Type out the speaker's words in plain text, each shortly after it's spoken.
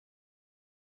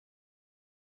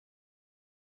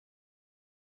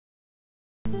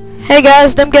Hey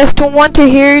guys, Dumbguest212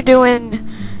 here doing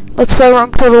Let's Play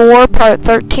Rome Total War Part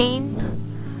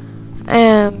 13.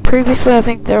 And previously I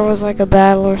think there was like a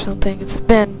battle or something. It's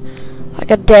been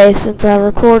like a day since I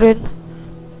recorded.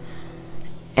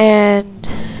 And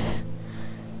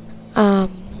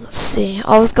let's see.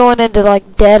 I was going into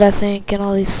like debt I think in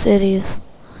all these cities.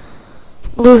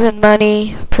 I'm losing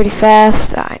money pretty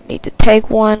fast. I need to take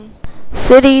one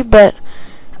city, but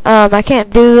I can't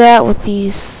do that with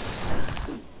these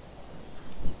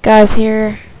guys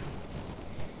here.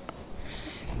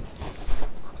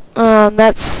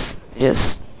 That's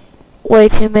just way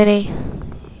too many.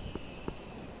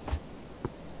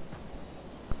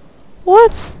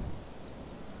 What?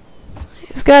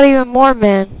 He's got even more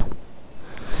men.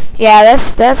 Yeah,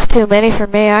 that's too many for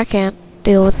me. I can't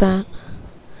deal with that.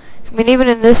 I mean, even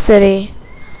in this city,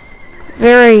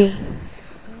 very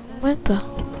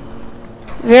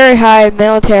high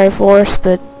military force,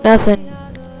 but nothing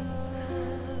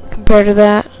compared to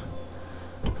that.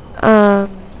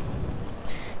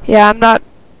 Yeah, I'm not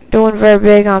doing very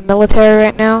big on military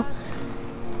right now.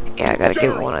 Yeah, I gotta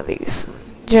give one of these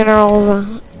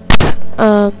generals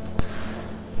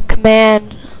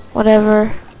command,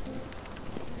 whatever,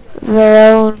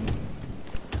 their own.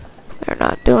 They're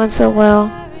not doing so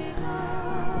well.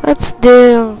 Let's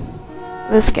do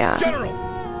this guy. General,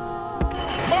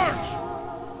 march!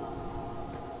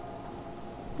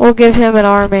 We'll give him an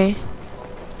army.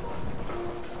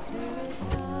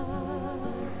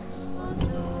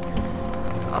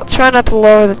 I'll try not to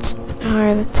lower the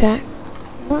tax.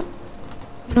 What?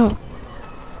 No.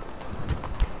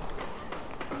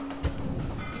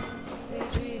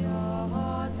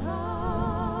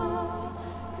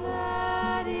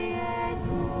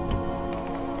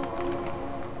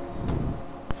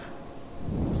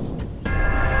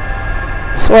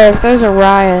 Swear, if there's a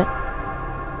riot.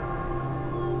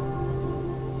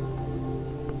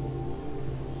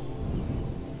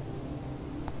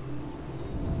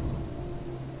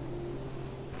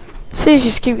 Cities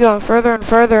just keep going further and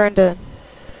further into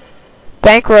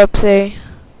bankruptcy.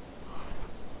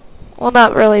 Well,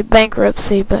 not really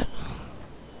bankruptcy, but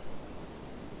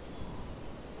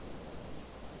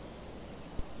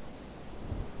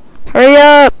hurry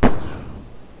up!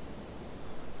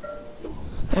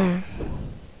 There.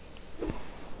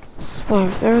 Swear,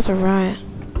 if there was a riot.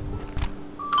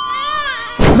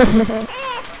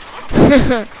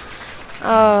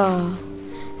 Oh.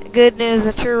 Good news,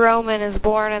 a true Roman is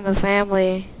born in the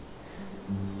family.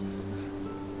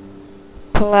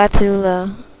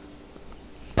 Palatula.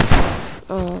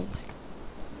 Oh.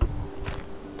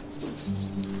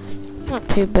 It's not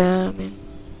too bad, I mean.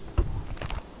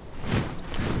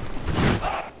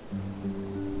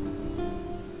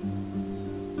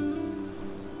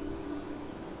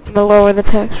 I'm gonna lower the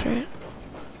tax rate.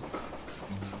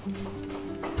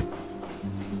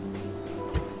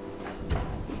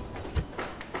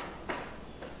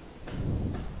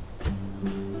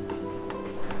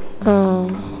 Oh.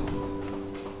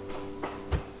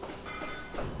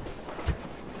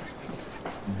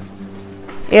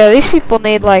 Yeah, these people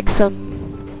need like some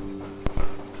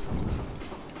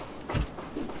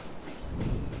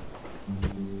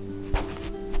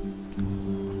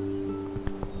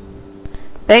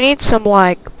they need some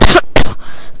like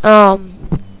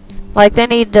like they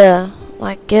need to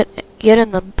like get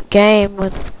in the game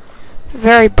with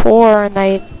very poor, and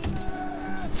they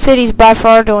cities by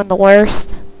far doing the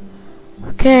worst.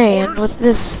 Okay, and with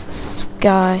this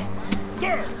guy,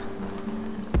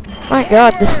 my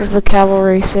God, this is the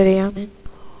cavalry city I'm in.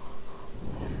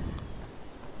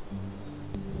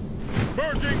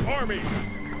 Merging army!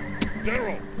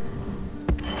 General!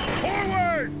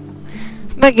 Forward!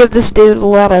 I'm gonna give this dude a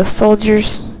lot of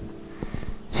soldiers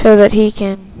so that he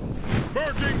can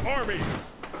Merging army!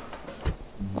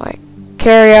 like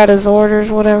carry out his orders,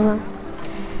 whatever.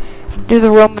 Do the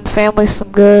Roman family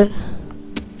some good.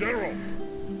 General!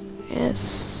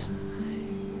 Yes.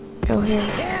 Go here.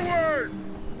 Forward!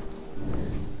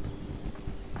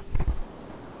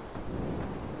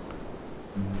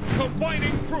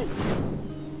 Combining troops!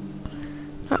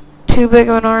 Not too big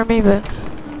of an army, but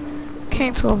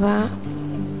cancel that.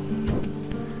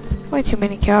 Way too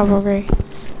many cavalry.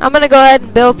 I'm gonna go ahead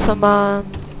and build some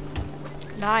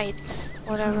knights,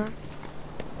 whatever.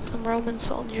 Some Roman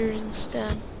soldiers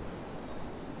instead.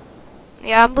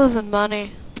 Yeah, I'm losing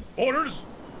money. Orders!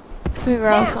 Figure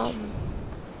out March! something.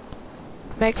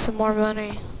 Make some more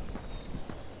money.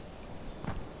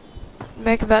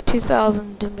 Make about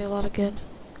 2,000, do me a lot of good.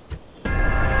 Wait,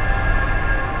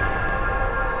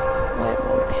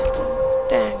 we'll cancel.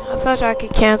 Dang, I thought I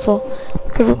could cancel.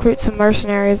 Could recruit some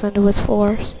mercenaries into his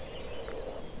force.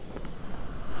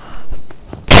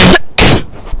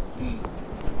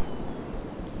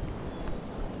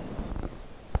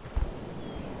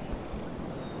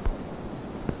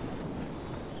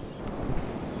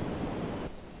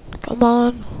 Come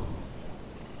on.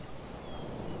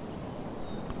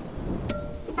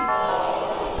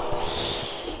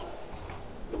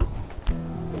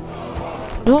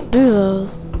 Don't do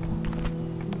those.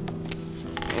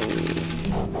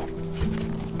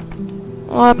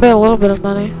 Well, I made a little bit of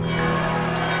money.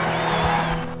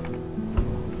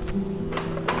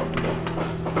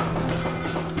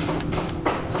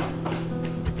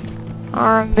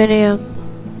 Arminium.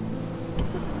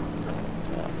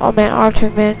 Oh man,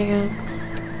 Arteminium.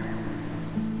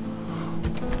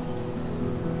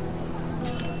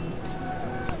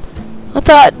 I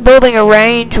thought building a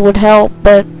range would help,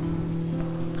 but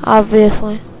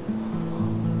obviously.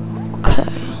 Okay.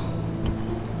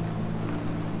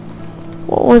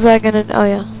 What was I gonna do? Oh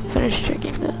yeah, finish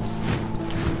checking this.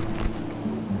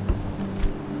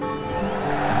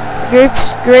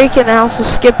 Greek in the House of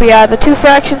Scipii. The two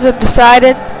fractions have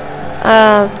decided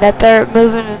that they're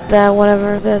moving that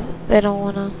whatever that they don't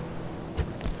want to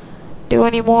do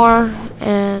anymore,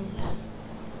 and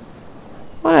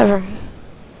whatever.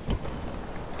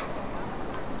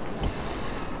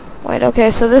 Wait, okay,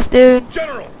 so this dude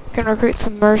General! can recruit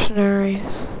some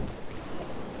mercenaries.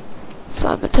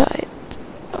 Simonite.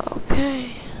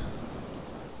 Okay.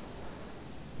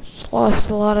 Just lost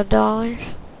a lot of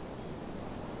dollars.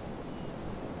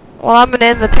 Well, I'm gonna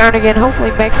end the turn again.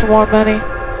 Hopefully make some more money.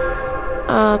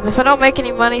 If I don't make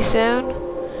any money soon,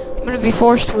 I'm gonna be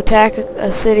forced to attack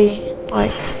a city.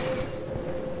 Like,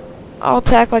 I'll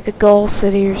attack like a goal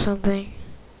city or something.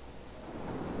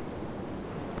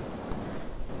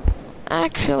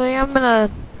 Actually, I'm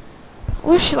gonna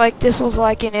wish like this was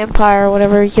like an empire or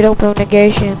whatever. You could open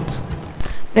negotiations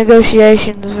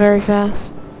very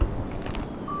fast.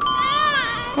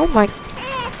 Oh my.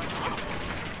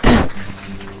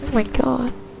 Oh my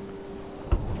god.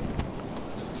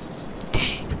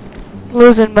 Dang.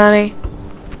 Losing money.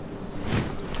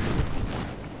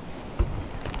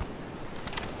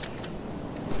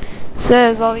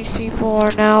 Says all these people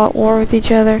are now at war with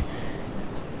each other.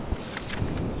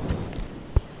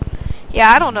 Yeah,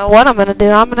 I don't know what I'm gonna do.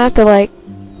 I'm gonna have to like...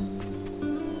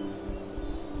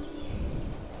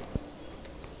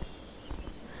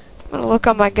 I'm gonna look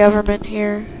on my government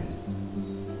here.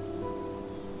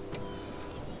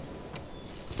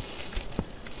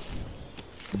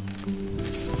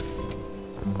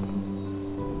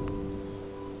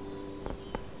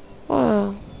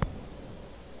 Whoa.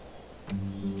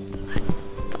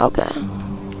 Okay.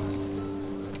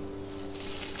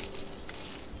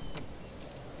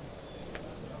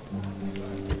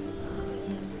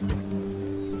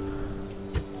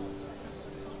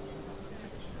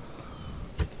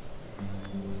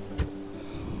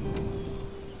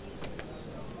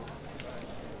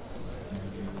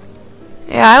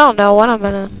 Yeah, I don't know what I'm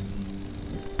gonna...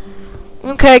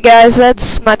 Okay guys,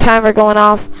 that's my timer going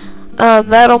off.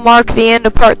 That'll mark the end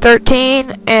of part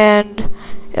 13, and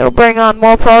it'll bring on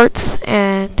more parts,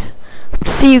 and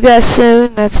see you guys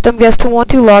soon. That's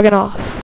DumbGuys212 logging off.